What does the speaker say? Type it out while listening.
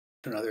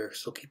Another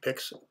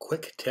Silkypix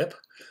Quick Tip.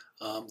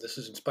 This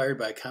is inspired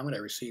by a comment I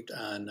received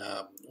on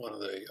one of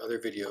the other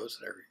videos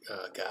that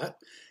I got,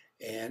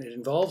 and it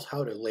involves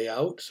how to lay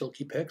out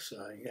Silkypix.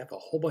 You have a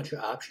whole bunch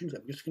of options.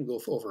 I'm just going to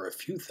go over a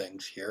few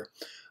things here.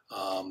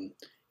 Um,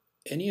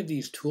 any of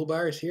these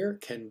toolbars here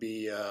can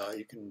be,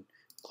 you can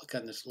click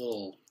on this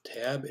little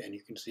tab and you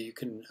can see you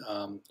can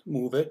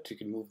move it. You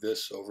can move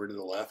this over to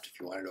the left if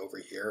you want it over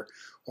here,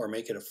 or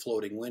make it a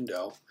floating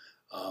window.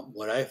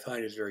 What I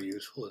find is very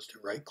useful is to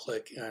right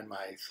click on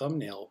my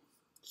thumbnail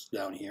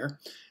down here,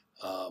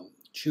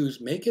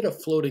 choose make it a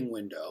floating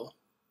window,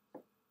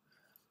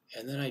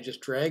 and then I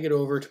just drag it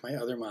over to my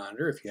other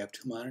monitor. If you have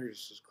two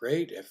monitors, this is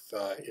great.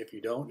 If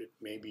you don't, it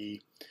may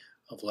be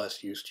of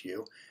less use to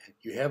you.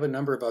 You have a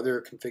number of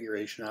other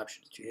configuration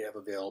options that you have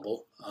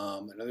available.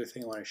 Another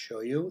thing I want to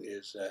show you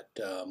is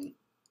that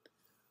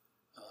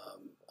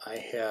I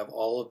have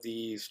all of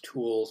these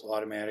tools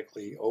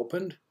automatically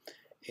opened,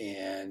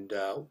 and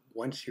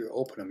once you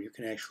open them, you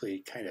can actually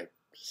kind of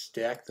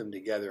stack them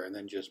together and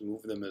then just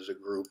move them as a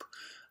group.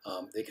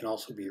 They can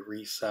also be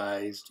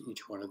resized,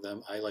 each one of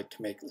them. I like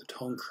to make the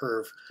tone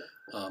curve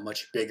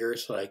much bigger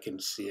so I can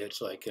see it,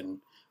 so I can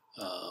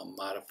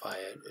modify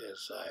it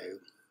as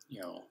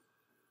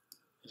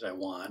I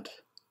want.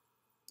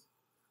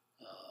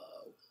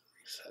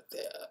 Reset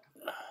that.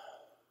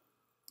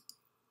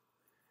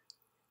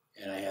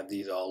 And I have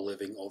these all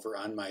living over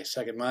on my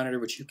second monitor,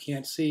 which you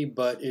can't see,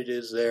 but it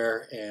is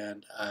there,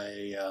 and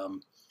I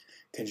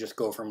can just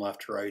go from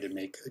left to right and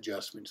make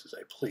adjustments as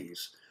I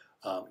please.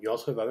 You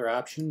also have other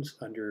options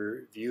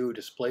under View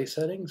Display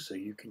Settings, so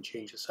you can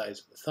change the size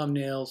of the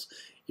thumbnails,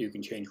 you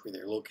can change where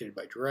they're located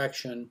by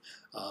direction,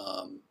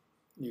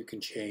 you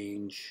can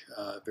change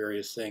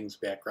various things,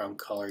 background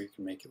color, you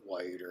can make it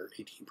white or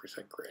 18%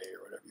 gray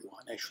or whatever you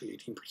want, actually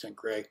 18%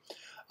 gray.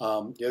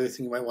 The other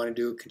thing you might want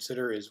to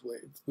consider is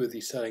with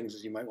these settings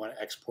is you might want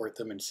to export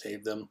them and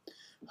save them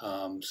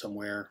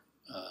somewhere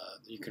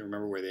you can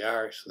remember where they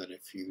are, so that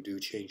if you do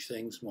change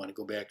things and want to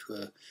go back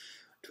to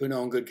a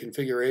known good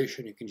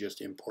configuration, you can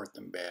just import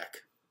them back.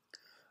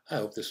 I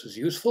hope this was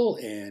useful,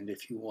 and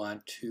if you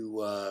want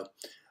to,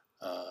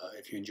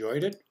 if you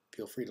enjoyed it,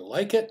 feel free to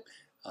like it.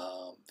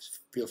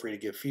 Feel free to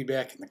give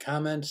feedback in the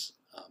comments.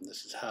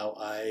 This is how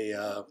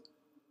I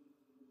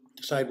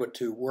decide what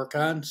to work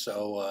on,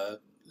 so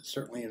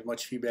certainly as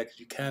much feedback as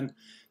you can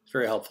is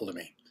very helpful to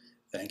me.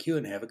 Thank you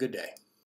and have a good day.